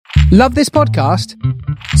Love this podcast?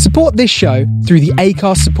 Support this show through the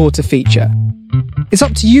Acast supporter feature. It's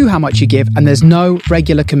up to you how much you give, and there's no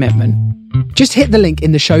regular commitment. Just hit the link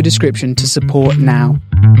in the show description to support now.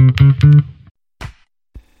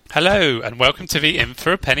 Hello and welcome to the In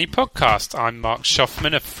for a Penny podcast. I'm Mark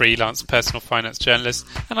Schoffman, a freelance personal finance journalist,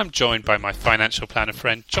 and I'm joined by my financial planner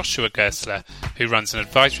friend Joshua Gersler, who runs an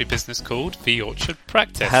advisory business called The Orchard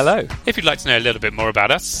Practice. Hello. If you'd like to know a little bit more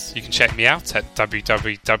about us, you can check me out at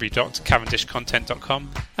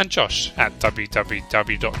www.cavendishcontent.com and Josh at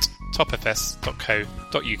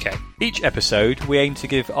www.topfs.co.uk. Each episode, we aim to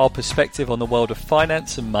give our perspective on the world of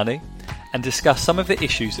finance and money and discuss some of the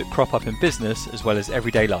issues that crop up in business as well as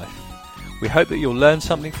everyday life. We hope that you'll learn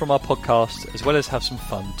something from our podcast as well as have some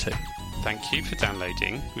fun too. Thank you for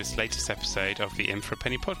downloading this latest episode of the In for a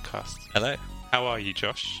Penny podcast. Hello. How are you,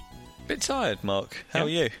 Josh? Bit tired, Mark. How are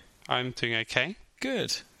you? I'm doing okay.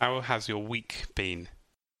 Good. How has your week been?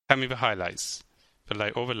 Tell me the highlights, the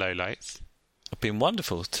lowlights. I've been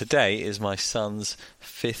wonderful. Today is my son's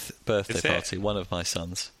 5th birthday party, one of my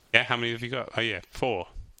sons. Yeah, how many have you got? Oh yeah, 4.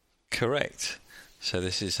 Correct. So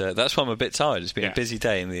this is that's why I'm a bit tired. It's been a busy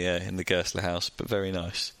day in the Gersler house, but very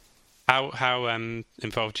nice. How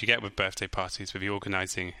involved do you get with birthday parties, with the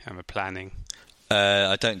organising and the planning?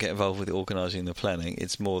 I don't get involved with the organising and the planning.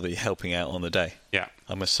 It's more the helping out on the day. Yeah.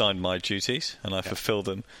 I'm assigned my duties and I fulfil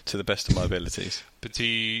them to the best of my abilities. But do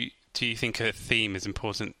you think a theme is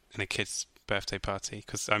important in a kid's birthday party?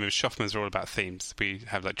 Because I mean, Schoffmans are all about themes. We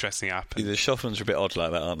have like dressing up. The Schoffmans are a bit odd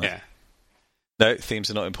like that, aren't they? Yeah. No, themes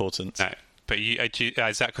are not important. No, but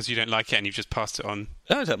is that because you don't like it and you've just passed it on?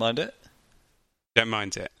 No, I don't mind it. You don't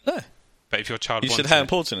mind it? No. But if your child wants said how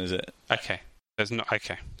important is it? Okay. So it's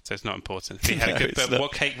not important. So you had a good, but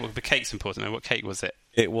what cake? Well, the cake's important. And what cake was it?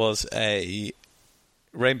 It was a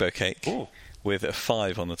rainbow cake with a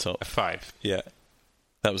 5 on the top. A 5? Yeah.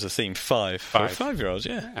 That was the theme, 5. For a 5-year-old,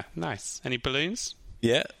 yeah. Nice. Any balloons?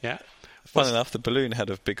 Yeah. Yeah. Fun enough, the balloon had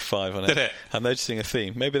a big 5 on it. Did it? I'm noticing a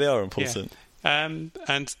theme. Maybe they are important. Yeah. And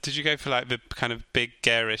did you go for like the kind of big,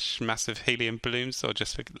 garish, massive helium balloons, or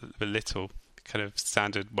just the little kind of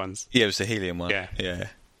standard ones? Yeah, it was the helium one. Yeah.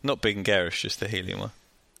 Not big and garish, just the helium one.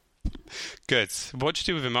 Good. What do you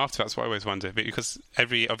do with them after? That's what I always wonder. Because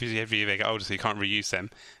every year they get older, so you can't reuse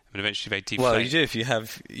them, but eventually they deflate. Well, you do if you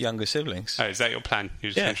have younger siblings. Oh, is that your plan?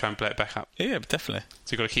 You're just going to try and blow it back up? Yeah, definitely.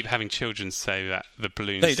 So you've got to keep having children so that the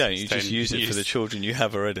balloons... No, you don't. You just use it for the children you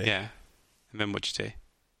have already. Yeah. And then what do you do?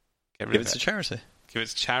 Give it to charity. Give it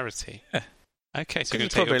to charity? Yeah. Okay, so you're going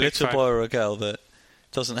to take probably your a little 5... boy or a girl that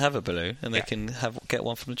doesn't have a balloon and they can get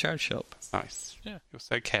one from the charity shop. Nice. Yeah. You're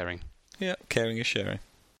so caring. Yeah, caring is sharing.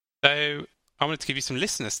 So I wanted to give you some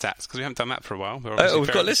listener stats because we haven't done that for a while.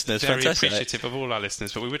 We've got listeners. Very Fantastic. appreciative of all our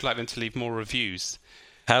listeners, but we would like them to leave more reviews.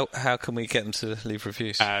 How can we get them to leave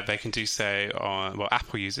reviews? They can do so on... Well,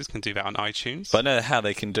 Apple users can do that on iTunes. But I know how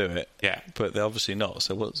they can do it. Yeah. But they're obviously not.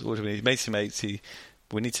 So what do we need?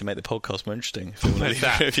 We need to make the podcast more interesting if we want to leave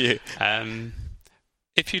a review.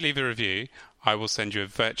 If you leave a review, I will send you a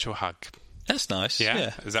virtual hug. That's nice.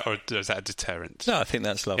 Yeah. Is that a deterrent? No, I think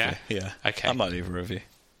that's lovely. Yeah. Okay. I might leave a review.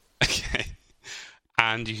 Okay.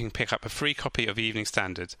 And you can pick up a free copy of Evening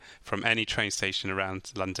Standard from any train station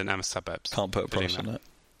around London and the suburbs. Can't put a price on that.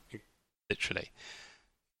 Literally.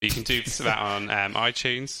 You can do that on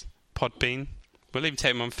iTunes, Podbean. We'll even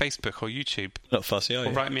take them on Facebook or YouTube. Not fussy, are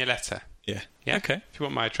you? Or write me a letter. Yeah. Okay. If you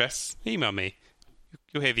want my address, email me.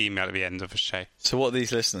 You'll hear the email at the end of the show. So what are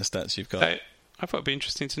these listener stats you've got? So I thought it'd be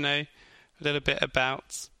interesting to know a little bit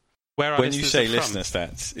about where our when you say are listener from.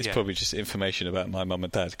 Stats, it's probably just information about my mum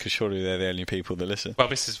and dad, because surely they're the only people that listen. Well,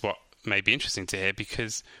 this is what may be interesting to hear,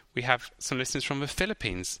 because we have some listeners from the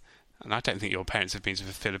Philippines, and I don't think your parents have been to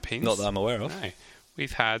the Philippines. Not that I'm aware of. No.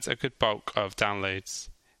 We've had a good bulk of downloads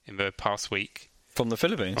in the past week. From the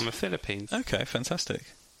Philippines? From the Philippines. Okay, fantastic.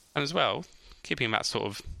 And as well, keeping in that sort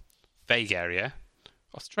of vague area,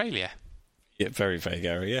 Australia. Yeah, very vague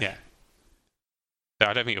area, yeah. So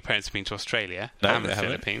I don't think your parents have been to Australia and the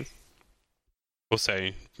Philippines.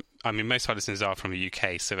 Also, I mean, most of our listeners are from the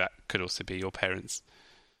UK, so that could also be your parents.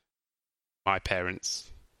 My parents.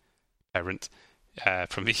 From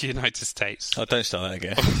the United States. Oh, don't start that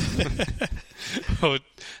again.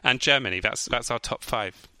 And Germany. That's our top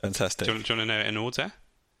 5. Fantastic. Do you want to know it in order?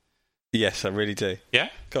 Yes, I really do. Yeah?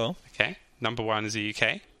 Go on. Okay. Number 1 is the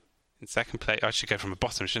UK. In second place... I should go from the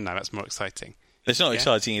bottom, shouldn't I? That's more exciting. It's not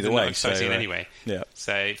exciting either way. It's not exciting anyway. Yeah.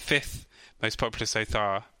 So 5th most popular so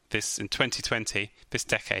far in 2020, this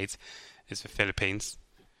decade, is the Philippines.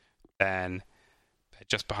 Then they're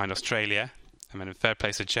just behind Australia. And then in third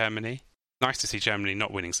place are Germany. Nice to see Germany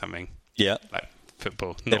not winning something. Yeah. Like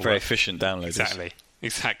football. They're very efficient downloaders. Exactly.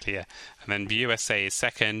 Exactly, yeah. And then the USA is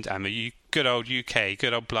second, and the good old UK,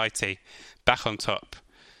 good old Blighty, back on top.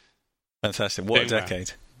 Fantastic. What a Boom,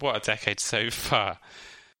 decade. What a decade so far.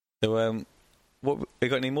 So, have you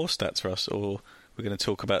got any more stats for us, or we're going to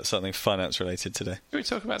talk about something finance related today? Should we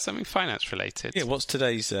talk about something finance related? Yeah, what's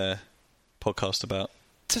today's podcast about?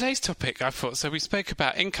 Today's topic, I thought, so we spoke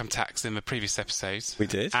about income tax in the previous episodes. We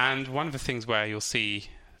did. And one of the things where you'll see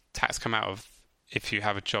tax come out of if you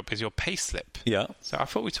have a job is your payslip. Yeah. So I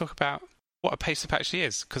thought we'd talk about what a payslip actually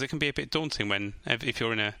is, because it can be a bit daunting if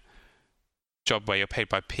you're in a job where you're paid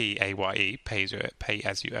by PAYE, pay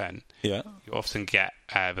as you earn. Yeah. You often get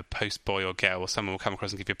the post boy or girl or someone will come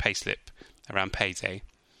across and give you a payslip around payday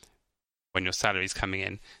when your salary's coming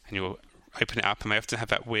in, and you'll open it up, and they often have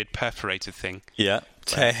that weird perforated thing. Yeah.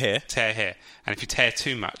 Tear here. Tear here. And if you tear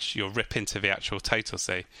too much, you'll rip into the actual total,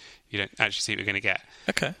 so you don't actually see what you're going to get.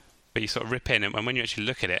 Okay. But you sort of rip in, and when you actually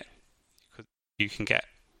look at it, you can get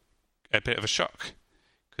a bit of a shock.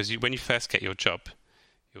 Because when you first get your job,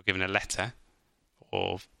 you're given a letter,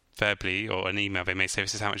 or verbally, or an email, they may say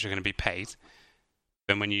this is how much you're going to be paid.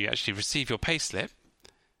 Then when you actually receive your payslip,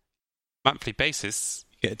 monthly basis,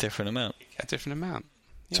 You get a different amount. you get a different amount.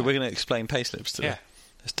 So we're going to explain payslips today. Yeah.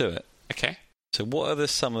 Let's do it. Okay. So what are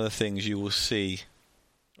some of the things you will see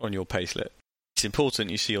on your payslip? It's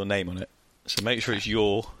important you see your name on it. So make sure it's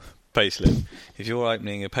your payslip. If you're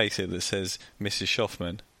opening a payslip that says Mrs.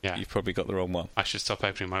 Schaffman, you've probably got the wrong one. I should stop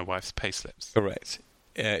opening my wife's payslips. Correct.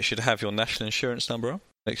 It should have your national insurance number on.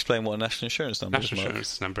 Explain what a national insurance number is. National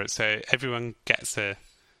insurance number. So everyone gets a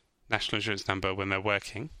national insurance number when they're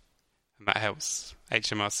working, and that helps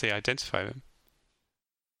HMRC identify them.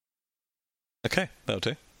 Okay, that'll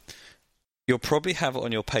do. You'll probably have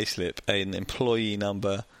on your payslip an employee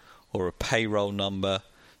number or a payroll number,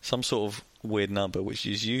 some sort of weird number, which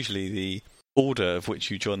is usually the order of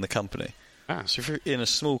which you join the company. So if you're in a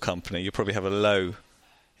small company, you'll probably have a low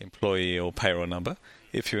employee or payroll number.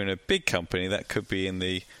 If you're in a big company, that could be in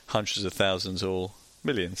the hundreds of thousands or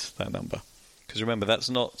millions, that number. Because remember, that's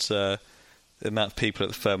not the amount of people at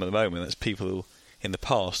the firm at the moment. That's people in the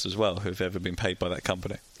past as well who have ever been paid by that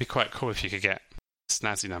company. It'd be quite cool if you could get a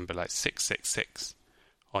snazzy number like 666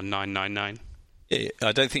 or 999.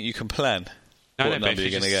 I don't think you can plan what number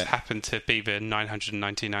you're going to get. Happen to be the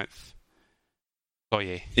 999th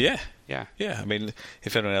employee. Yeah. Yeah. Yeah, I mean,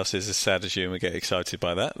 if anyone else is as sad as you and we get excited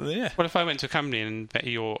by that, then yeah. What if I went to a company and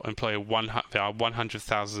your employer, our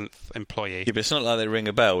 100,000th employee? Yeah, but it's not like they ring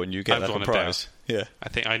a bell and you get like a prize. Yeah. I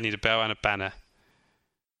think I need a bell and a banner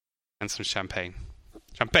and some champagne.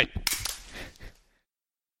 Champagne!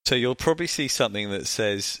 So you'll probably see something that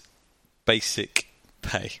says basic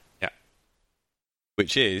pay. Yeah.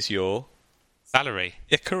 Which is your... salary.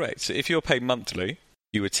 Yeah, correct. So if you're paid monthly,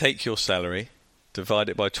 you would take your salary, divide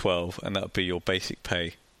it by 12, and that would be your basic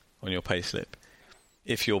pay on your payslip.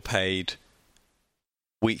 If you're paid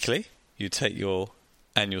weekly, you take your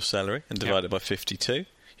annual salary and divide it by 52.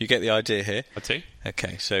 You get the idea here? I do.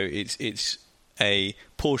 Okay, so it's a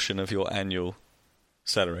portion of your annual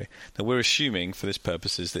salary. Now we're assuming for this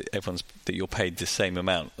purposes that that you're paid the same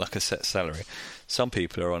amount, like a set salary. Some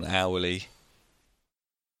people are on hourly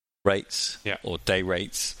rates or day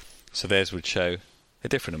rates, so theirs would show a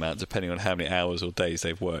different amount depending on how many hours or days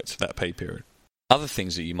they've worked that pay period. Other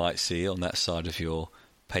things that you might see on that side of your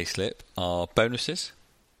payslip are bonuses.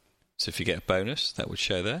 So if you get a bonus, that would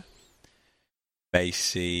show there. You may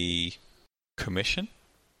see commission.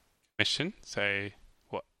 So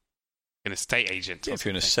what? An estate agent? If you're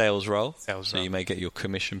in a sales role, so you may get your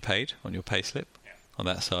commission paid on your payslip on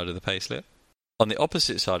that side of the payslip. On the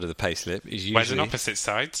opposite side of the payslip is usually... Where's an opposite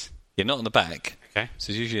side? You're not on the back. Okay.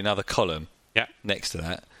 So there's usually another column next to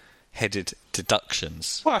that, headed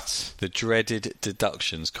deductions. What? The dreaded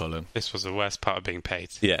deductions column. This was the worst part of being paid.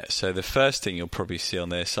 Yeah, so the first thing you'll probably see on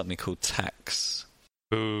there is something called tax.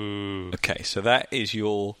 Ooh. Okay, so that is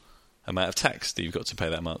your amount of tax that you've got to pay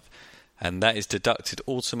that month. And that is deducted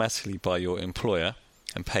automatically by your employer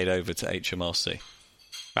and paid over to HMRC.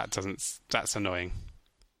 That's annoying.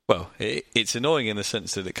 Well, it's annoying in the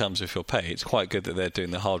sense that it comes with your pay. It's quite good that they're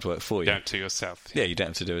doing the hard work for you. You don't do it yourself. Yeah, you don't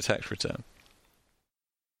have to do a tax return.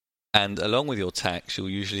 And along with your tax, you'll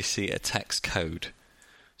usually see a tax code.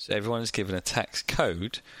 So everyone is given a tax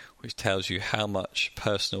code, which tells you how much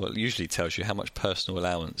usually tells you how much personal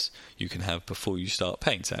allowance you can have before you start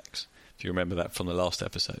paying tax. If you remember that from the last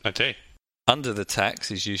episode. I do. Under the tax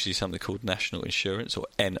is usually something called national insurance, or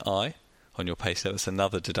NI, on your pay slip. That's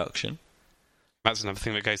another deduction. That's another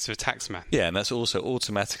thing that goes to a taxman. Yeah, and that's also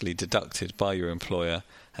automatically deducted by your employer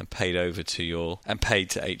and paid over to paid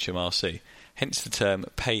to HMRC. Hence the term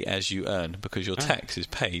pay as you earn, because your tax is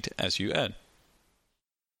paid as you earn.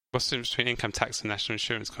 What's the difference between income tax and national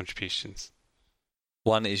insurance contributions?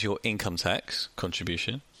 One is your income tax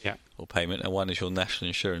contribution or payment, and one is your national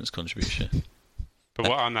insurance contribution. But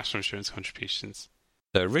what are national insurance contributions?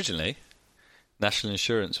 So originally, national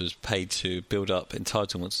insurance was paid to build up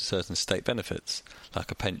entitlements to certain state benefits,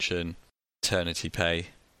 like a pension, maternity pay,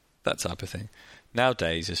 that type of thing.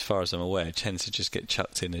 Nowadays, as far as I'm aware, it tends to just get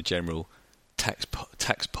chucked in a general tax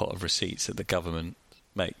pot of receipts that the government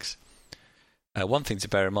makes. One thing to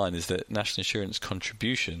bear in mind is that national insurance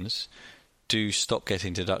contributions do stop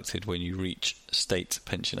getting deducted when you reach state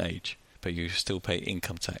pension age, but you still pay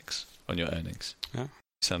income tax on your earnings. Yeah.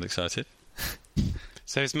 Sound excited?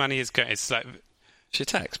 So his money is going. It's like it's your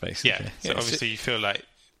tax, basically. Yeah. So obviously you feel like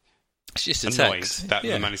it's just a annoyed tax that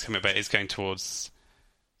the money's coming, but it's going towards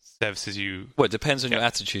services you. Well, it depends on your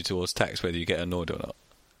attitude towards tax, whether you get annoyed or not.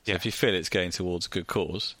 So if you feel it's going towards a good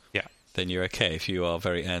cause, then you're okay. If you are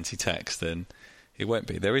very anti-tax, then it won't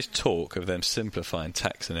be. There is talk of them simplifying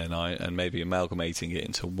tax and NI and maybe amalgamating it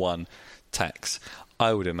into one tax.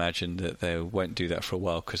 I would imagine that they won't do that for a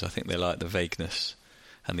while because I think they like the vagueness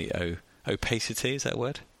and the opacity. Is that a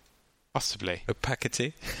word? Possibly.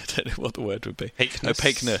 Opacity? I don't know what the word would be.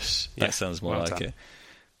 Opaqueness. That sounds more like it.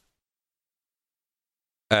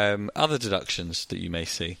 Other deductions that you may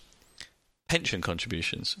see. Pension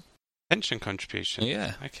contributions. Pension contribution?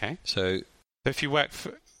 Yeah. Okay. So if you work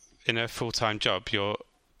in a full-time job, you're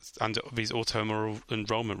under these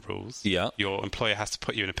auto-enrollment rules. Yeah. Your employer has to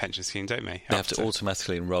put you in a pension scheme, don't they? They have to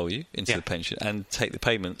automatically enrol you into the pension and take the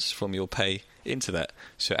payments from your pay into that.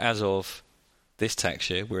 So as of this tax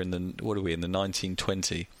year, we're in the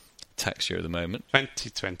 1920 tax year at the moment.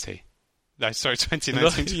 2020. No, sorry,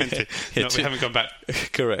 2019-20. Yeah, we haven't gone back.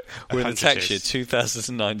 Correct. We're in the tax year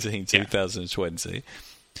 2019-2020. Yeah.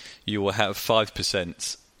 You will have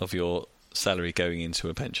 5% of your salary going into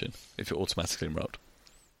a pension if you're automatically enrolled.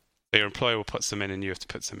 So your employer will put some in and you have to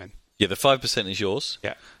put some in. Yeah, the 5% is yours.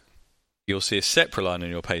 Yeah. You'll see a separate line on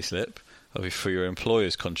your payslip for your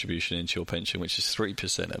employer's contribution into your pension, which is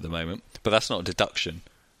 3% at the moment. But that's not a deduction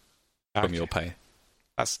from your pay.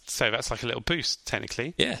 So that's like a little boost,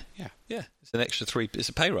 technically. Yeah. It's an extra 3%. It's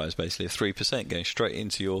a pay rise, basically, of 3% going straight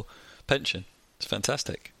into your pension. It's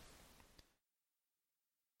fantastic.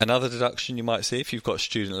 Another deduction you might see if you've got a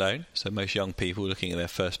student loan. So most young people looking at their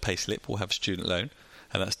first pay slip will have a student loan,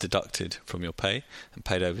 and that's deducted from your pay and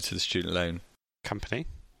paid over to the student loan company.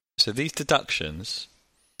 So these deductions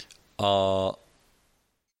are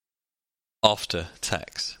after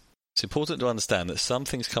tax. It's important to understand that some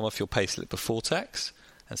things come off your pay slip before tax,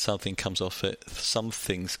 and some things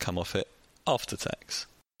come off it after tax.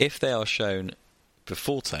 If they are shown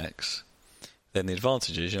before tax, then the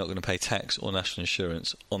advantage is you're not going to pay tax or national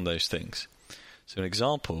insurance on those things. So an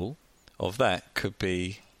example of that could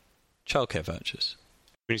be childcare vouchers.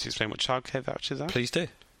 We need to explain what childcare vouchers are? Please do.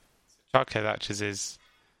 Childcare vouchers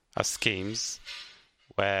are schemes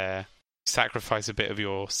where you sacrifice a bit of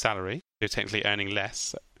your salary. You're technically earning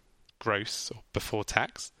less gross or before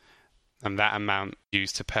tax, and that amount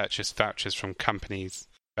used to purchase vouchers from companies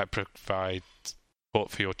that provide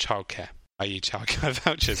support for your childcare, i.e. childcare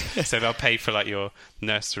vouchers. So they'll pay for like your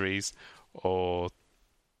nurseries, or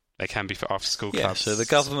they can be for after-school clubs. So the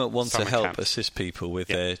government wants to help camps. assist people with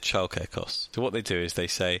their childcare costs. So what they do is they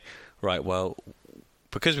say, right, well,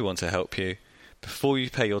 because we want to help you, before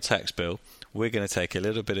you pay your tax bill, we're going to take a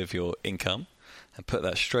little bit of your income and put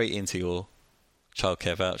that straight into your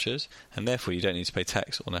childcare vouchers, and therefore you don't need to pay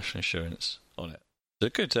tax or national insurance on it.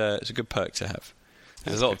 It's a good perk to have.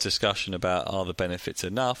 There's a lot of discussion about are the benefits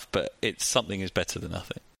enough, but something is better than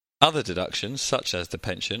nothing. Other deductions, such as the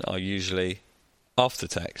pension, are usually after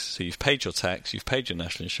tax. So you've paid your tax, you've paid your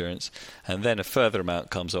national insurance, and then a further amount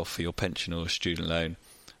comes off for your pension or student loan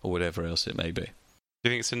or whatever else it may be. Do you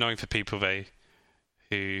think it's annoying for people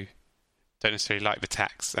who don't necessarily like the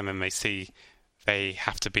tax, and then they see they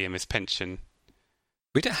have to be in this pension?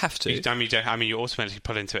 We don't have to. You automatically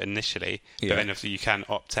put into it initially, but then you can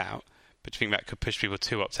opt out. But do you think that could push people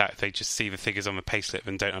to opt out if they just see the figures on the payslip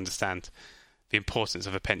and don't understand the importance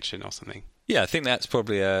of a pension or something? Yeah, I think that's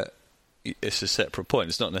probably it's a separate point.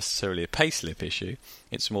 It's not necessarily a payslip issue.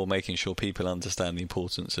 It's more making sure people understand the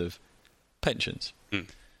importance of pensions.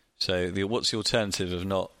 So what's the alternative of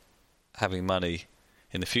not having money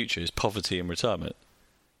in the future is poverty in retirement.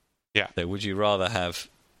 Yeah. So would you rather have,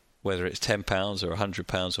 whether it's £10 or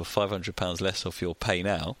 £100 or £500 less off your pay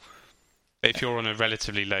now? If you're on a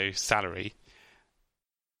relatively low salary,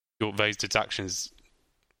 those deductions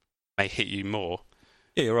may hit you more.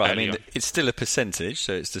 Yeah, you're right. I mean, it's still a percentage,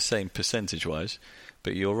 so it's the same percentage-wise,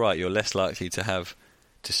 but you're right, you're less likely to have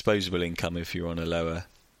disposable income if you're on a lower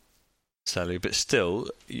salary, but still,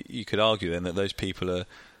 you could argue then that those people are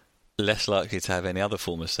less likely to have any other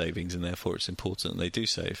form of savings, and therefore it's important that they do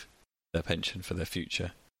save their pension for their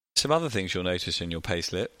future. Some other things you'll notice in your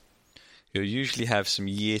payslip, you'll usually have some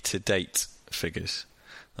year-to-date figures.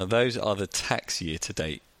 Now, those are the tax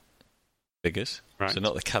year-to-date figures, right. So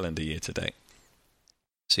not the calendar year-to-date.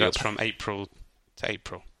 So that's from April to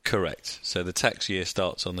April. Correct. So the tax year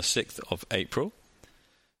starts on the 6th of April.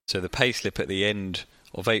 So the payslip at the end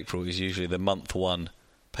of April is usually the month 1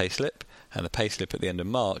 payslip, and the payslip at the end of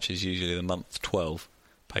March is usually the month 12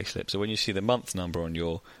 payslip. So when you see the month number on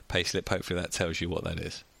your payslip, hopefully that tells you what that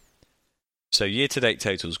is. So year-to-date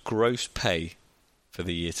totals, gross pay for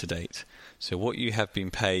the year-to-date. So what you have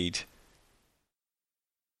been paid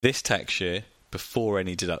this tax year before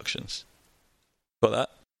any deductions. Got that?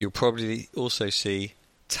 You'll probably also see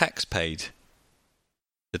tax paid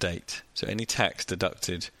to date. So any tax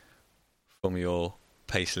deducted from your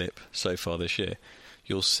payslip so far this year.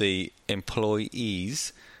 You'll see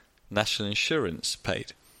employees' national insurance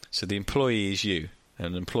paid. So the employee is you, and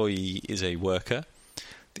an employee is a worker.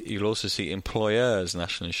 You'll also see employers'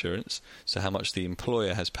 national insurance, so how much the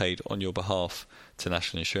employer has paid on your behalf to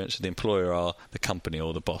national insurance. So the employer are the company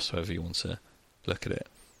or the boss, however you want to look at it.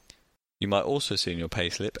 You might also see in your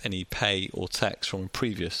payslip any pay or tax from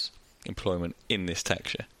previous employment in this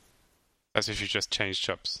tax year. As if you just changed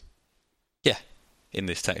jobs. Yeah, in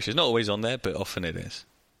this tax year. It's not always on there, but often it is.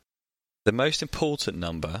 The most important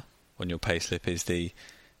number on your payslip is the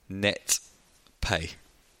net pay.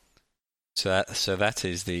 So that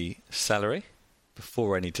is the salary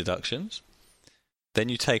before any deductions. Then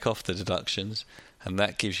you take off the deductions, and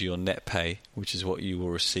that gives you your net pay, which is what you will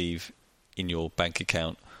receive in your bank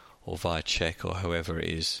account or via cheque or however it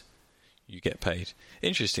is you get paid.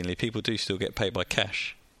 Interestingly, people do still get paid by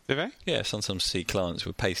cash. Do they? Yeah, sometimes see clients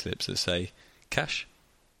with payslips that say cash.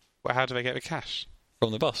 Well, how do they get the cash?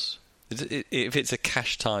 From the boss. If it's a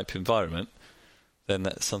cash type environment, then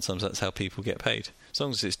sometimes that's how people get paid. As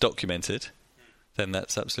long as it's documented, then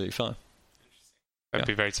that's absolutely fine. I'd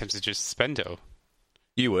be very tempted to just spend it all.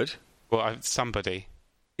 You would? Well, somebody.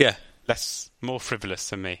 Yeah. More frivolous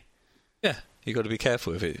than me. Yeah, you've got to be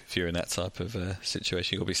careful if you're in that type of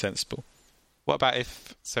situation. You've got to be sensible. What about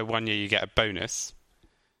so 1 year you get a bonus?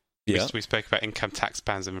 Yeah. We spoke about income tax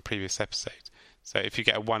bands in a previous episode. So if you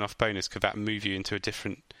get a one-off bonus, could that move you into a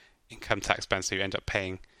different income tax band so you end up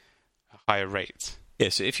paying a higher rate? Yeah,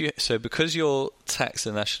 so because your tax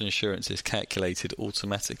and national insurance is calculated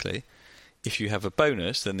automatically, if you have a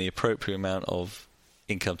bonus, then the appropriate amount of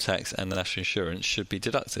income tax and the national insurance should be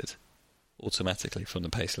deducted automatically from the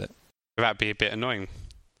payslip. That'd be a bit annoying.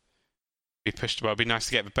 It'd be nice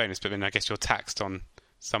to get the bonus, but then I guess you're taxed on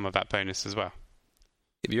some of that bonus as well.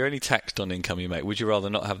 If you're only taxed on income you make, would you rather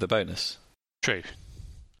not have the bonus? True.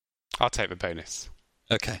 I'll take the bonus.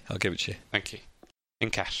 Okay, I'll give it to you. Thank you. In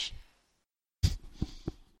cash.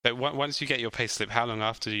 So once you get your payslip, how long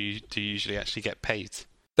after do you usually actually get paid?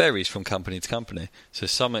 Varies from company to company. So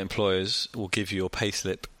some employers will give you your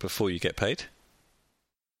payslip before you get paid,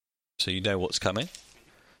 so you know what's coming.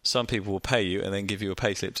 Some people will pay you and then give you a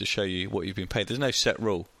payslip to show you what you've been paid. There's no set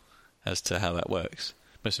rule as to how that works.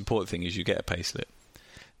 Most important thing is you get a payslip.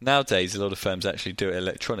 Nowadays, a lot of firms actually do it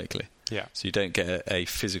electronically. Yeah. So you don't get a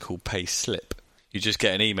physical payslip. You just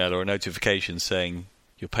get an email or a notification saying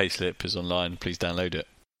your payslip is online, please download it.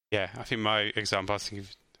 Yeah, I think my example, I was thinking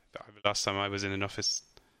of the last time I was in an office,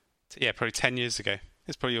 probably 10 years ago.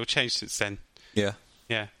 It's probably all changed since then. Yeah.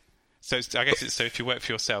 Yeah. So I guess so if you work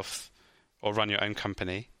for yourself or run your own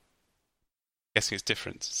company, I'm guessing it's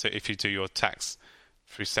different. So if you do your tax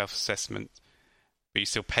through self-assessment, but you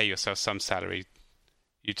still pay yourself some salary,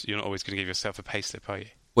 you're not always going to give yourself a payslip, are you?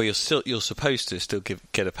 Well, you're supposed to still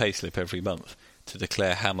get a payslip every month to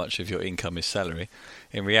declare how much of your income is salary.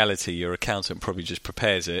 In reality, your accountant probably just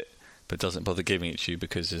prepares it, but doesn't bother giving it to you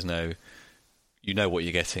because you know what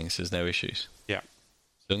you're getting, so there's no issues. Yeah.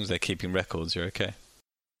 As long as they're keeping records, you're okay.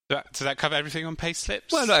 Does that cover everything on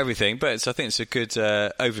payslips? Well, not everything, but I think it's a good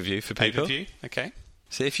overview for people. Overview, okay.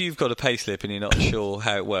 So if you've got a payslip and you're not sure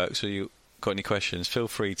how it works or you've got any questions, feel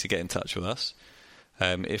free to get in touch with us.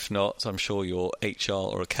 If not, I'm sure your HR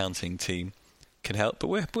or accounting team can help, but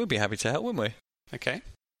we'll be happy to help, won't we? Okay.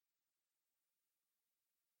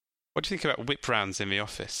 What do you think about whip rounds in the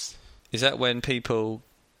office? Is that when people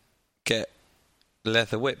get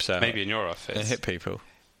leather whips out? Maybe in your office. And hit people?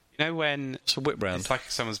 You know when... It's a whip round. It's like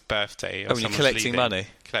someone's birthday or when you're collecting money.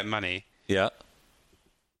 Collect money. Yeah.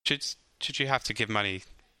 Should you have to give money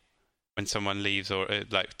when someone leaves, or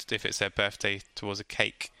if it's their birthday, towards a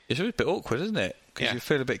cake? It's a bit awkward, isn't it? Because you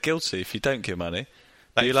feel a bit guilty if you don't give money.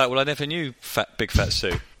 You're like, well, I never knew Big Fat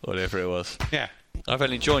Sue, or whatever it was. Yeah. I've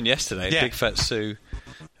only joined yesterday. Yeah. Big Fat Sue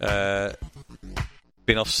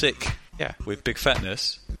been off sick with big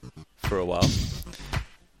fatness for a while.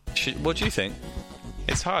 What do you think?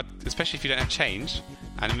 It's hard, especially if you don't have change,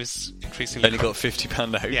 and it's increasingly... Only got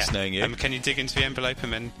 £50 notes, knowing you. Can you dig into the envelope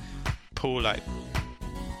and then pull like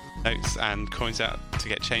notes and coins out to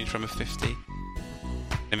get change from a 50?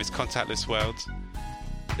 In this contactless world,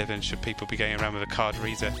 then should people be going around with a card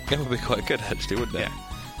reader? That would be quite good, actually, wouldn't it?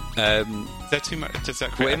 Yeah. Is there too much? Does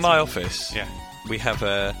that create... Well, in my office, yeah, we have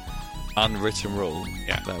a unwritten rule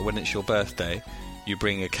that when it's your birthday, you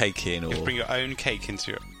bring a cake in, or you bring your own cake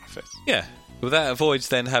into your office. Yeah. Well, that avoids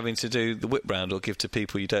then having to do the whip round or give to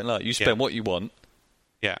people you don't like. You spend what you want.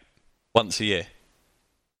 Yeah. Once a year.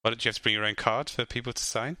 Why don't you have to bring your own card for people to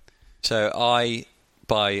sign? So I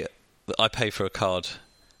pay for a card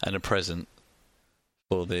and a present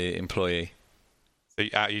for the employee. So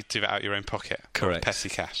you do it out of your own pocket? Correct. Or petty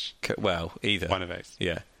cash? Well, either. One of those.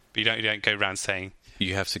 Yeah. But you don't go around saying...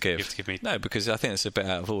 You have to give. You have to give me... No, because I think it's a bit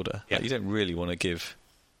out of order. Yeah. Like, you don't really want to give...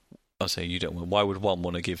 I'll say you don't want... Why would one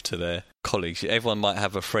want to give to their colleagues? Everyone might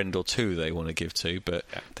have a friend or two they want to give to, but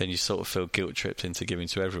then you sort of feel guilt-tripped into giving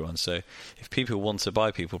to everyone. So if people want to buy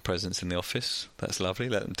people presents in the office, that's lovely,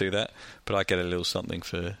 let them do that. But I get a little something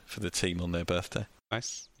for the team on their birthday.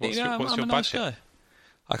 Nice. What's your budget? Nice guy.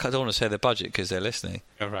 I don't want to say their budget because they're listening.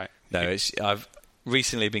 Oh, right. No, I've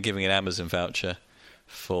recently been giving an Amazon voucher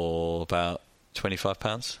for about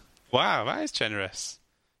 £25. Wow, that is generous.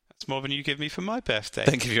 That's more than you give me for my birthday.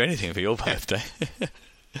 Don't give you anything for your birthday.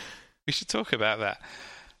 We should talk about that.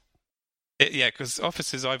 Because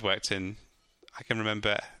offices I've worked in, I can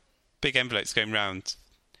remember big envelopes going round,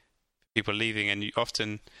 people leaving, and you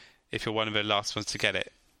often, if you're one of the last ones to get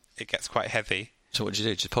it, it gets quite heavy. So what do you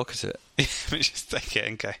do? Just pocket it? Just take it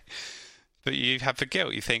and go. But you have the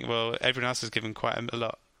guilt. You think, well, everyone else has given quite a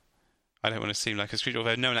lot. I don't want to seem like a scrooge,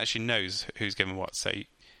 although no one actually knows who's given what, so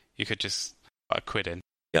you could just put a quid in.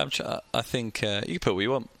 Yeah, I think you can put what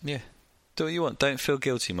you want. Yeah, do what you want. Don't feel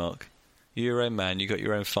guilty, Mark. You're your own man. You got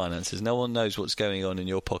your own finances. No one knows what's going on in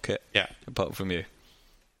your pocket. Yeah, apart from you.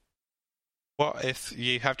 What if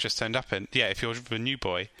you have just turned up and if you're the new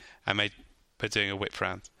boy and we're doing a whip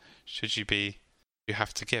round, you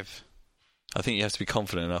have to give? I think you have to be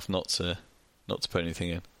confident enough not to put anything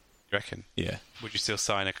in. You reckon? Yeah. Would you still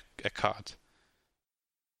sign a card?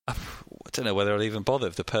 I don't know whether I'll even bother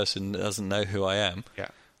if the person doesn't know who I am. Yeah.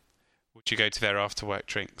 Would you go to their after-work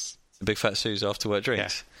drinks? The Big Fat Sue's after-work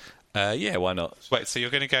drinks? Yeah, why not? Wait, so you're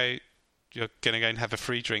going to go and have a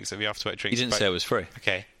free drinks at the after-work drinks? You didn't say it was free.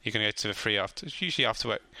 Okay. You're going to go to the free after... Usually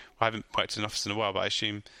after-work... Well, I haven't worked in an office in a while, but I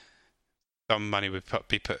assume some money would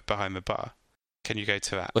be put behind the bar. Can you go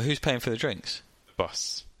to that? Well, who's paying for the drinks? The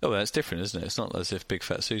boss. Oh, well, that's different, isn't it? It's not as if Big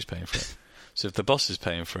Fat Sue's paying for it. So if the boss is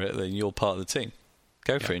paying for it, then you're part of the team.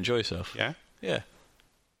 Go for it. Enjoy yourself. Yeah? Yeah.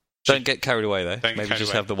 Don't get carried away, though. Maybe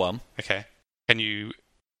just have the one. Okay. Can you...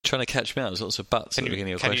 Trying to catch me out. There's lots of buts at the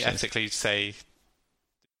beginning of questions. Can you ethically say...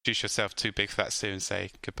 Introduce yourself to Big Fat Sue and say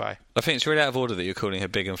goodbye? I think it's really out of order that you're calling her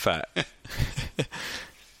big and fat.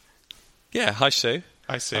 Yeah, hi, Sue.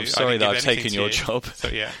 Hi, Sue. I'm sorry that I've taken your job. So,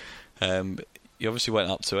 yeah. You obviously went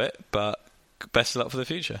up to it, but best of luck for the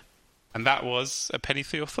future. And that was a penny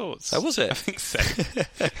for your thoughts. Oh, was it? I think so.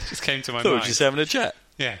 Just came to my mind. We were just having a chat.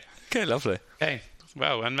 Yeah. Okay, lovely. Okay.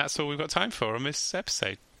 Well, and that's all we've got time for on this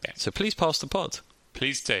episode. Yeah. So please pass the pod.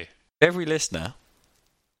 Please do. Every listener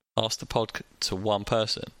asked the pod to one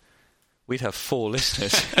person. We'd have 4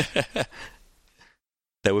 listeners.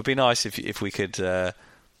 That would be nice if we could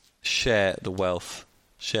share the wealth,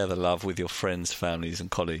 share the love with your friends, families and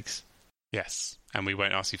colleagues. Yes, and we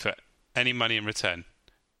won't ask you for any money in return.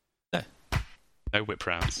 No. No whip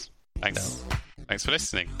rounds. Thanks. No. Thanks for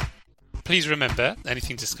listening. Please remember,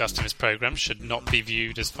 anything discussed in this programme should not be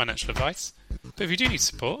viewed as financial advice. But if you do need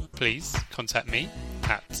support, please contact me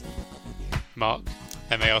at Mark,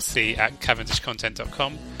 M-A-R-C,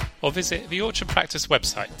 @cavendishcontent.com or visit the Orchard Practice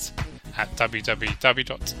website at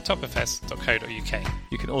www.topfs.co.uk.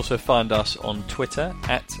 You can also find us on Twitter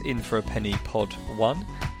at InForAPennyPod1,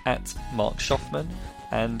 at Mark Schoffman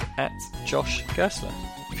and at Josh Gersler.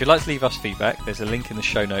 If you'd like to leave us feedback, there's a link in the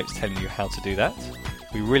show notes telling you how to do that.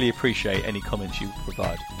 We really appreciate any comments you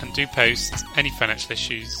provide. And do post any financial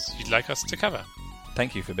issues you'd like us to cover.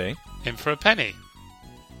 Thank you for being In for a Penny.